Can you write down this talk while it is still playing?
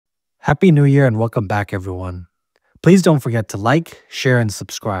Happy New Year and welcome back, everyone. Please don't forget to like, share, and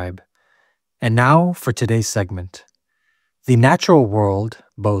subscribe. And now for today's segment. The natural world,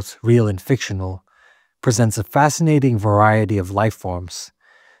 both real and fictional, presents a fascinating variety of life forms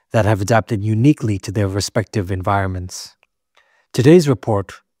that have adapted uniquely to their respective environments. Today's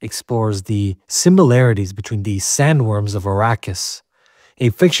report explores the similarities between the sandworms of Arrakis, a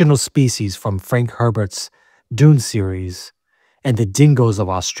fictional species from Frank Herbert's Dune series, and the dingoes of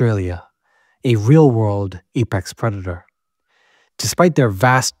Australia, a real-world apex predator. Despite their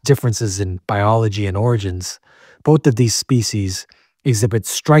vast differences in biology and origins, both of these species exhibit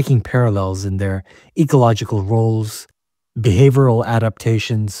striking parallels in their ecological roles, behavioral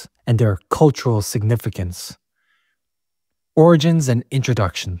adaptations, and their cultural significance. Origins and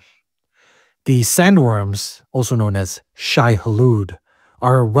introduction. The sandworms, also known as Shai-Hulud,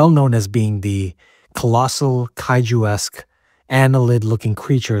 are well known as being the colossal, kaiju-esque, annelid-looking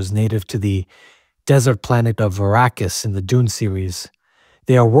creatures native to the desert planet of Arrakis in the Dune series.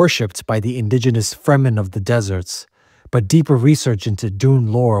 They are worshipped by the indigenous Fremen of the deserts, but deeper research into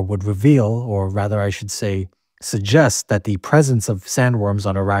Dune lore would reveal, or rather I should say, suggest that the presence of sandworms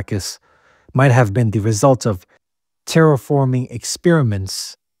on Arrakis might have been the result of terraforming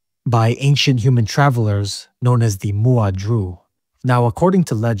experiments by ancient human travelers known as the Muad'Ru. Now, according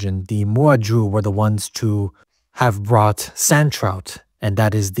to legend, the Muad'Ru were the ones to have brought sand trout, and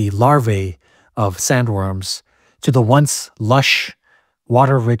that is the larvae of sandworms, to the once lush,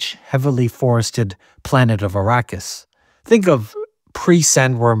 water-rich, heavily forested planet of Arrakis. Think of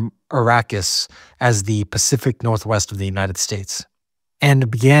pre-sandworm Arrakis as the Pacific Northwest of the United States,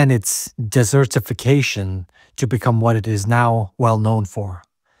 and began its desertification to become what it is now well known for.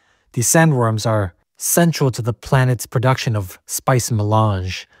 The sandworms are central to the planet's production of spice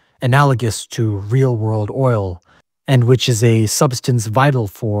melange, analogous to real-world oil, and which is a substance vital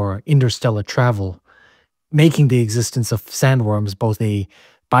for interstellar travel, making the existence of sandworms both a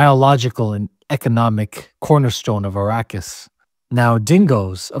biological and economic cornerstone of Arrakis. Now,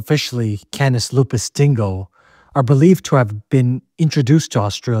 dingoes, officially Canis lupus dingo, are believed to have been introduced to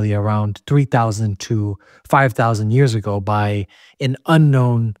Australia around 3,000 to 5,000 years ago by an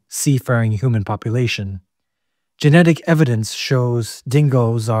unknown seafaring human population. Genetic evidence shows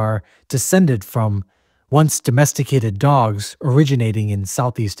dingoes are descended from once domesticated dogs originating in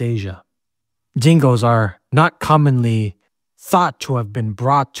Southeast Asia. Dingoes are not commonly thought to have been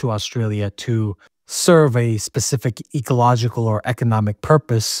brought to Australia to serve a specific ecological or economic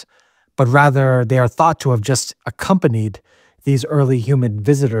purpose, but rather they are thought to have just accompanied these early human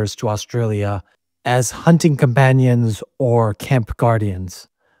visitors to Australia as hunting companions or camp guardians.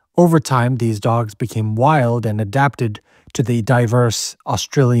 Over time, these dogs became wild and adapted to the diverse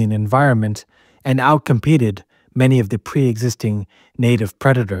Australian environment and outcompeted many of the pre-existing native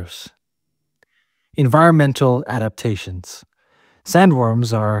predators. Environmental adaptations.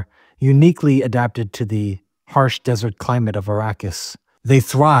 Sandworms are uniquely adapted to the harsh desert climate of Arrakis. They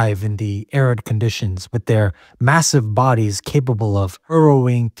thrive in the arid conditions with their massive bodies capable of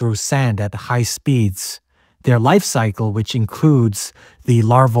burrowing through sand at high speeds. Their life cycle, which includes the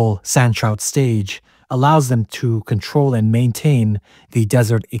larval sand trout stage, allows them to control and maintain the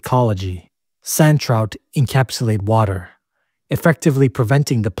desert ecology. Sand trout encapsulate water, effectively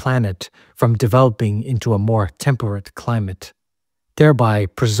preventing the planet from developing into a more temperate climate, thereby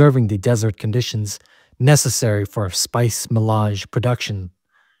preserving the desert conditions necessary for spice melange production.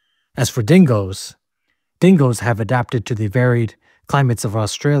 As for dingoes, dingoes have adapted to the varied climates of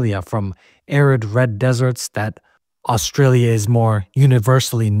Australia, from arid red deserts that Australia is more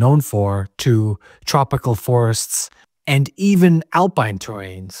universally known for to tropical forests and even alpine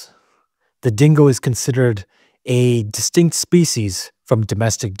terrains. The dingo is considered a distinct species from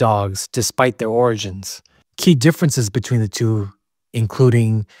domestic dogs despite their origins. Key differences between the two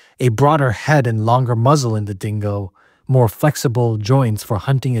including a broader head and longer muzzle in the dingo, more flexible joints for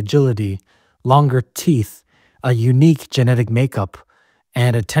hunting agility, longer teeth, a unique genetic makeup,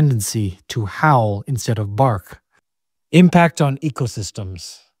 and a tendency to howl instead of bark. Impact on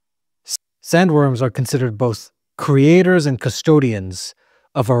ecosystems. Sandworms are considered both creators and custodians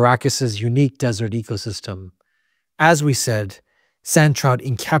of Arrakis' unique desert ecosystem. As we said, sand trout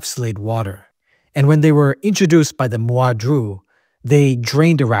encapsulate water, and when they were introduced by the Muad'Ru, they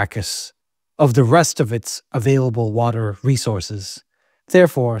drained Arrakis of the rest of its available water resources.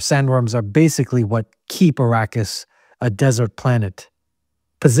 Therefore, sandworms are basically what keep Arrakis a desert planet,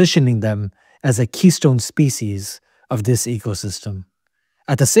 positioning them as a keystone species of this ecosystem.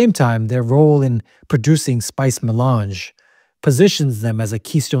 At the same time, their role in producing spice melange positions them as a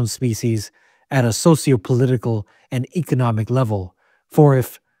keystone species at a socio-political and economic level, for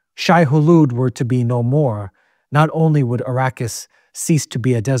if Shai Hulud were to be no more, not only would Arrakis cease to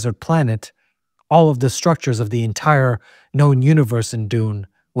be a desert planet, all of the structures of the entire known universe in Dune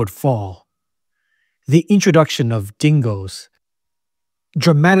would fall. The introduction of dingoes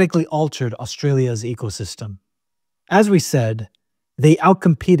dramatically altered Australia's ecosystem. As we said, they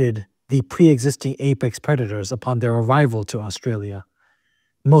outcompeted the pre-existing apex predators upon their arrival to Australia,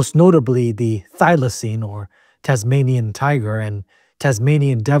 most notably the thylacine or Tasmanian tiger and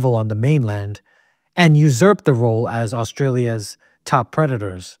Tasmanian devil on the mainland, and usurped the role as Australia's top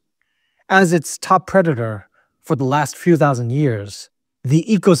predators. As its top predator for the last few thousand years, the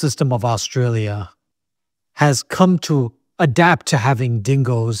ecosystem of Australia has come to adapt to having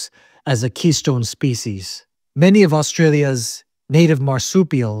dingoes as a keystone species. Many of Australia's native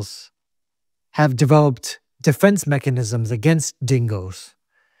marsupials have developed defense mechanisms against dingoes,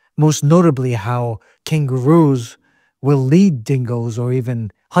 most notably how kangaroos will lead dingoes or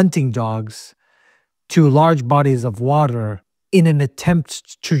even hunting dogs to large bodies of water in an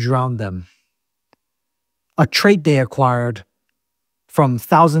attempt to drown them, a trait they acquired from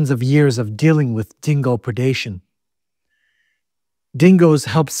thousands of years of dealing with dingo predation. Dingoes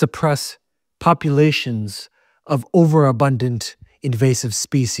help suppress populations of overabundant invasive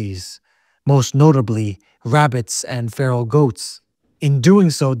species, most notably rabbits and feral goats. In doing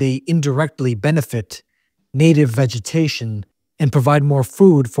so, they indirectly benefit native vegetation and provide more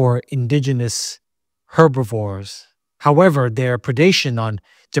food for indigenous herbivores. However, their predation on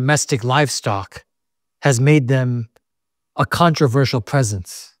domestic livestock has made them a controversial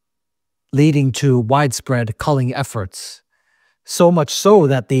presence, leading to widespread culling efforts. So much so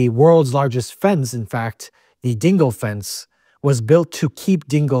that the world's largest fence, in fact, the dingo fence, was built to keep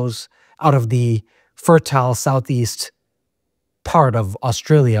dingoes out of the fertile southeast part of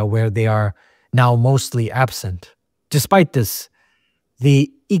Australia where they are now mostly absent. Despite this,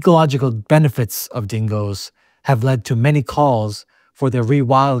 the ecological benefits of dingoes have led to many calls for their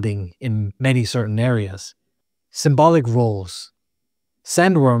rewilding in many certain areas. Symbolic roles.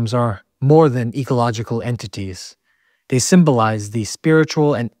 Sandworms are more than ecological entities. They symbolize the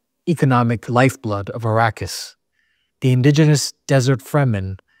spiritual and economic lifeblood of Arrakis. The indigenous desert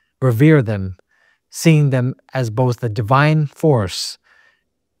Fremen revere them, seeing them as both a divine force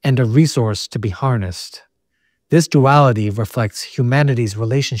and a resource to be harnessed. This duality reflects humanity's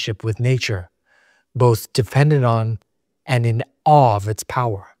relationship with nature, both dependent on and in awe of its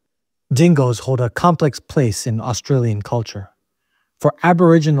power. Dingoes hold a complex place in Australian culture. For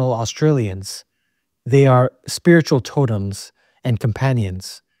Aboriginal Australians, they are spiritual totems and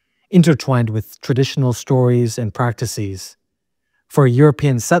companions, intertwined with traditional stories and practices. For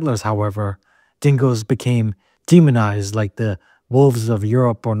European settlers, however, dingoes became demonized like the wolves of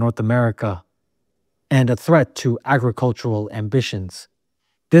Europe or North America, and a threat to agricultural ambitions.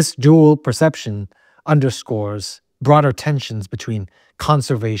 This dual perception underscores broader tensions between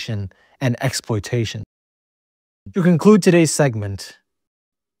conservation and exploitation. To conclude today's segment,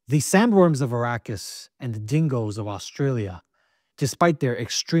 the sandworms of Arrakis and the dingoes of Australia, despite their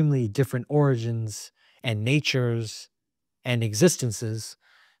extremely different origins and natures and existences,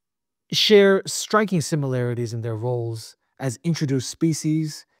 share striking similarities in their roles as introduced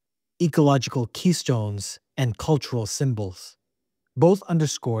species, ecological keystones, and cultural symbols. Both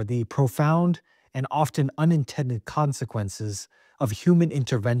underscore the profound and often unintended consequences of human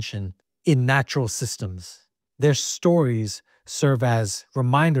intervention in natural systems. Their stories serve as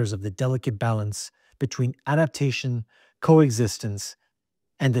reminders of the delicate balance between adaptation, coexistence,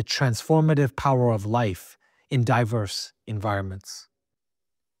 and the transformative power of life in diverse environments.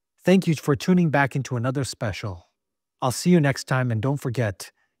 Thank you for tuning back into another special. I'll see you next time, and don't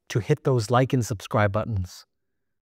forget to hit those like and subscribe buttons.